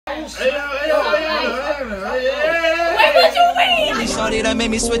Wait, what you mean? Shorty that made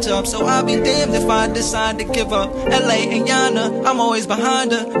me switch up, so I'll be damned if I decide to give up. LA and Yana, I'm always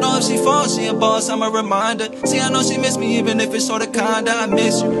behind her. Know if she falls, she a boss, I'm a reminder. See, I know she miss me, even if it's sorta kinda. I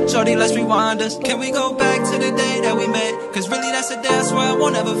miss you, shorty, let's rewind us. Can we go back to the day that we met? Cause really that's a day I swear I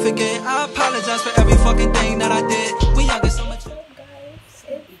won't ever forget. I apologize for every fucking thing that I did. We all get so much. What's up,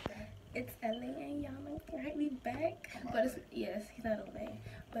 guys? It's LA and Yana. Right, we back. But it's, yes, he's not on there.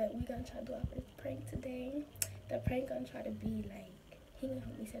 But we gonna try to do our first prank today. The prank gonna try to be like, he gonna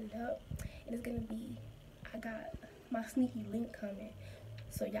help me set it up. And it's gonna be, I got my sneaky link coming.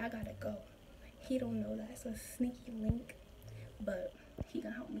 So y'all gotta go. He don't know that it's a sneaky link, but he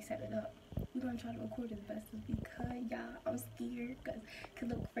gonna help me set it up. We're gonna try to record as best as we could, y'all. I'm scared because it could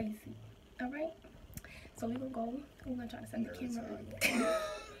look crazy. Alright? So we gonna go. We're gonna try to set the camera up.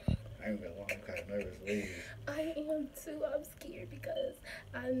 I ain't gonna lie, I'm kind of nervous. I am too. I'm scared because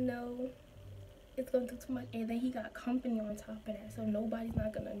I know it's gonna do too much, and then he got company on top of that, so nobody's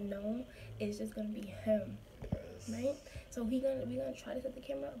not gonna know. It's just gonna be him, right? So we gonna try to set the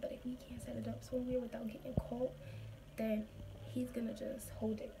camera up, but if we can't set it up somewhere without getting caught, then he's gonna just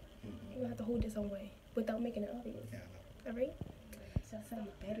hold it. We're gonna have to hold it some way without making it obvious. All right? So I said I'm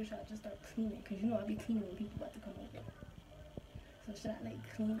better. Should I just start cleaning? Cause you know I be cleaning when people about to come over. So should I like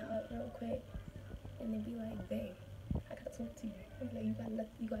clean up real quick and then be like, babe, I gotta talk to you. I'm like,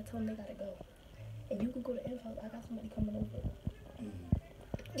 you gotta tell them they gotta go. And you could go to info. I got somebody coming over.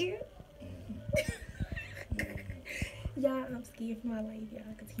 Yeah. Yeah, I'm scared for my life, y'all,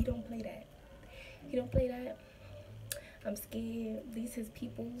 because he don't play that. He don't play that. I'm scared. These his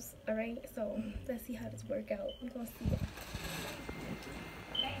peoples, alright? So let's see how this work out. We're gonna see it.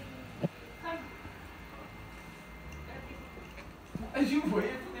 Are you waiting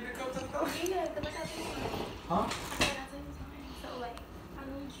for me to come to the house? Yeah, because I got this time. Huh? I got this time. So, like, I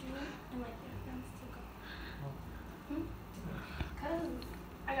need you and, like, your friends to go. Because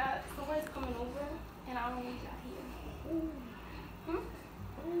I got someone's coming over and I don't need y'all here.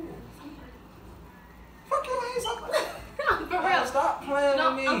 Somebody. Fuck you, ain't something. For real. Stop playing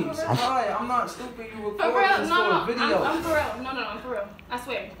with me. I'm for real. Alright, I'm not stupid. You For recording real. this No, for a video. I'm for real. No, I'm for real. I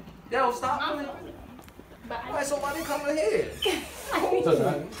swear. Yo, stop I'm playing. for real. But Why somebody coming here? Who? Who? Because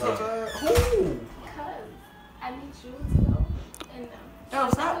I need you to go. And Yo,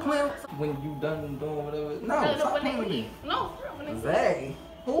 stop playing. When you done doing whatever. No, stop when playing they with me. leave. No, for real. When they They?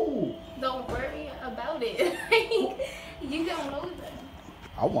 Who? don't worry about it. You don't know that.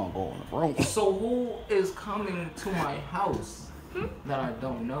 I want to go in the room. So who is coming to my house that I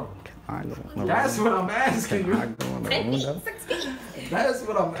don't know? I go in the That's room. what I'm asking Can I you. go in the room though? 6 feet. That's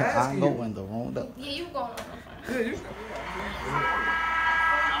what I'm Can I asking go you. in the room though? Yeah, you going on. Yeah, you.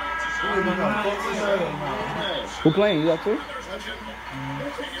 Who playing? You up too?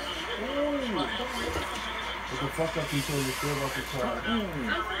 What the fuck up until you feel about the car?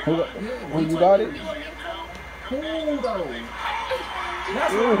 Who you got it? Who though?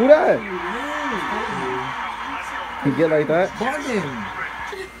 Who that? You get like that? Bugging.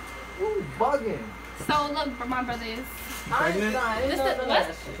 Who bugging? So look, for my brothers. Pregnant?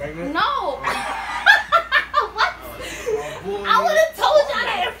 Pregnant? No. What? I would have told y'all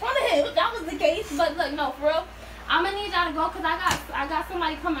that in front of him if that was the case. But look, no, for real. I'm gonna need y'all to go because I got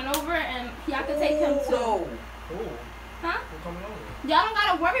somebody coming over and y'all can take him too. Huh? Y'all don't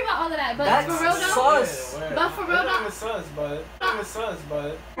gotta worry about all of that. But That's for real though. sus. But for real though. It's sus, bud. It's sus,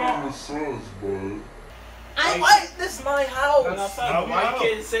 bud. What? This is my house. Why you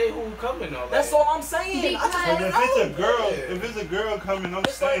can't say who coming though? That's all I'm saying. I just Because- wanna If it's a girl coming, I'm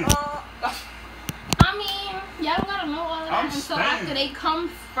It's like, staying. I mean, y'all don't gotta know all of that I'm until staying. after they come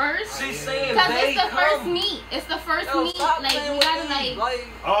first. she's saying Because they it's the first come. meet. It's the first Yo, meet. stop Like, playing we with gotta, me. like.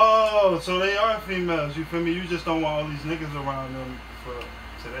 Oh, so they are females. You feel me? You just don't want all these niggas around them for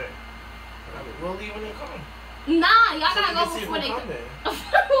today. We'll leave when they come. Nah, y'all So gotta we go can see before who they come come. there.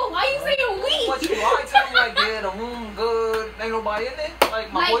 Why you saying we? What you lied to me like, yeah, the room good, ain't nobody in it?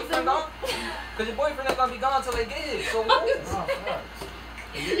 Like, my Like boyfriend the- gone? Because your boyfriend ain't gonna be gone till they get here. So,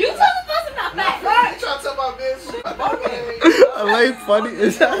 You told the person not back. You trying to tell my bitch? I like funny.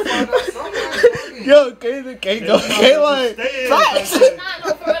 Is that? Yo, K like facts. Nah,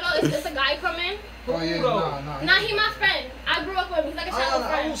 no, for real though, it's a guy coming. Oh yeah, nah. Nah, he my friend. I grew up with him. He's like a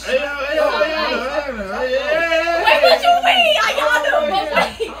childhood friend. Hey, Wait, what you mean? I got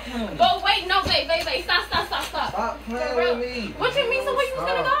him. But wait, no, wait. Stop. Stop playing For with real. me. What you mean? So where you was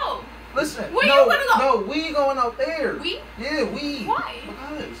gonna go? Listen, Where no, you gonna go? no, we going out there. We? Yeah, we. Why?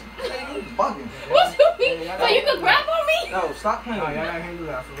 Because, hey, you bugging. What you mean? So you could grab on me? No, stop playing Nah, with y'all me. gotta handle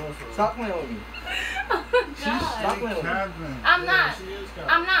that for real. Stop playing with me. God. Stop playing with me. I'm not. She is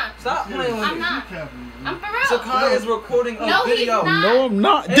I'm not. Stop playing with I'm me. not. I'm for real. Sakai is recording a No, he's video. not. No, I'm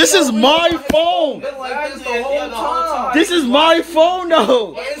not. This is my phone. It's like this the whole time. This is my phone,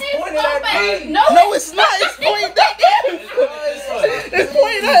 though. It's pointed at me. No, No, it's not. It's pointing at him. It's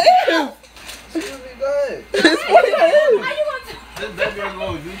pointing at him. It's pointing at him. How you want to? This baby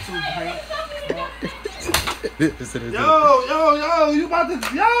little YouTube prank. Yo, you about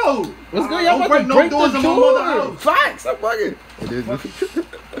to, yo! What's good? Y'all Don't about break to no break doors the in my mother's door. house. Facts. I'm fucking.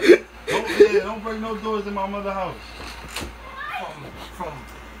 Don't break no doors in my mother's house. From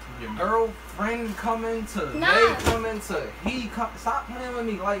your girlfriend coming to Nah. they coming to he come. Stop playing with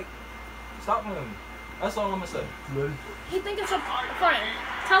me. Like, stop playing with me. That's all I'm gonna say. He think it's a friend.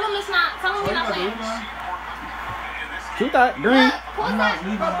 Tell him it's not. Tell him we're not playing. Shoot that green. Pause I'm that. not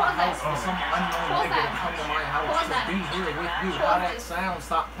leaving Bro, my pause house that. for some unknown Pause nigga to that. come to my Pause house to that. be here with you. Pause How that it. sounds?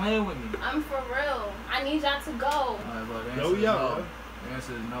 Stop playing with me. I'm for real. I need y'all to go. Alright, but the No, answer is yeah. no. The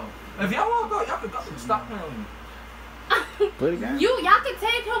answer is no. If y'all wanna go, y'all can go. Stop playing with me. Play the game. Y'all can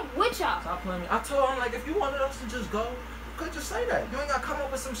take him with y'all. Stop playing with me. I told him, like, if you wanted us to just go, you could just say that. You ain't gotta come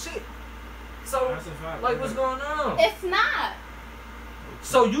up with some shit. So, That's a fact. like, what's going on? It's not.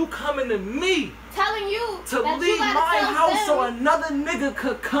 So you coming to me Telling you to that leave you gotta my tell house them. so another nigga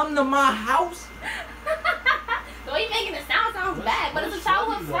could come to my house The way you making it sounds bad, but it's a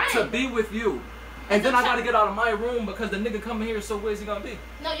childhood to friend. be with you. And then I gotta get out of my room because the nigga coming here, so where's he gonna be?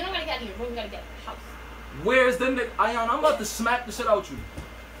 No, you don't gotta get out of your room. You gotta get out of the house. Where's the nigga? Ayan, I'm about to smack the shit out you.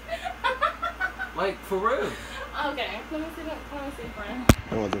 Like, for real. Okay, let me see, friend.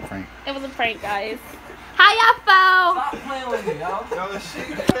 That was a prank. It was a prank, guys. How y'all felt? Stop playing with me, y'all. Yo, this shit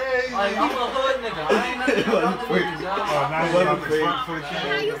crazy. Like, I'm a hood nigga. I ain't nothing about the niggas, y'all. Now you got the front for the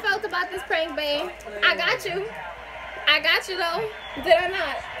How kid. you felt about this prank, babe? I got you. I got you, though. Did I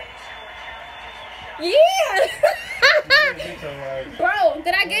not? Yeah. Bro,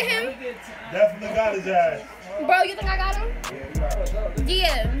 did I get him? Definitely got his ass. Bro, you think I got him?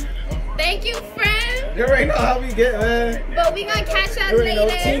 Yeah. Thank you, friend. You already know how we get, man. But we gonna catch up You already know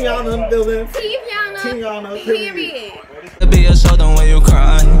later. Team Yana in the building. Team Yana. Team Yana, Period. Be a show the way you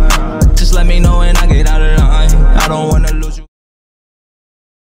cry.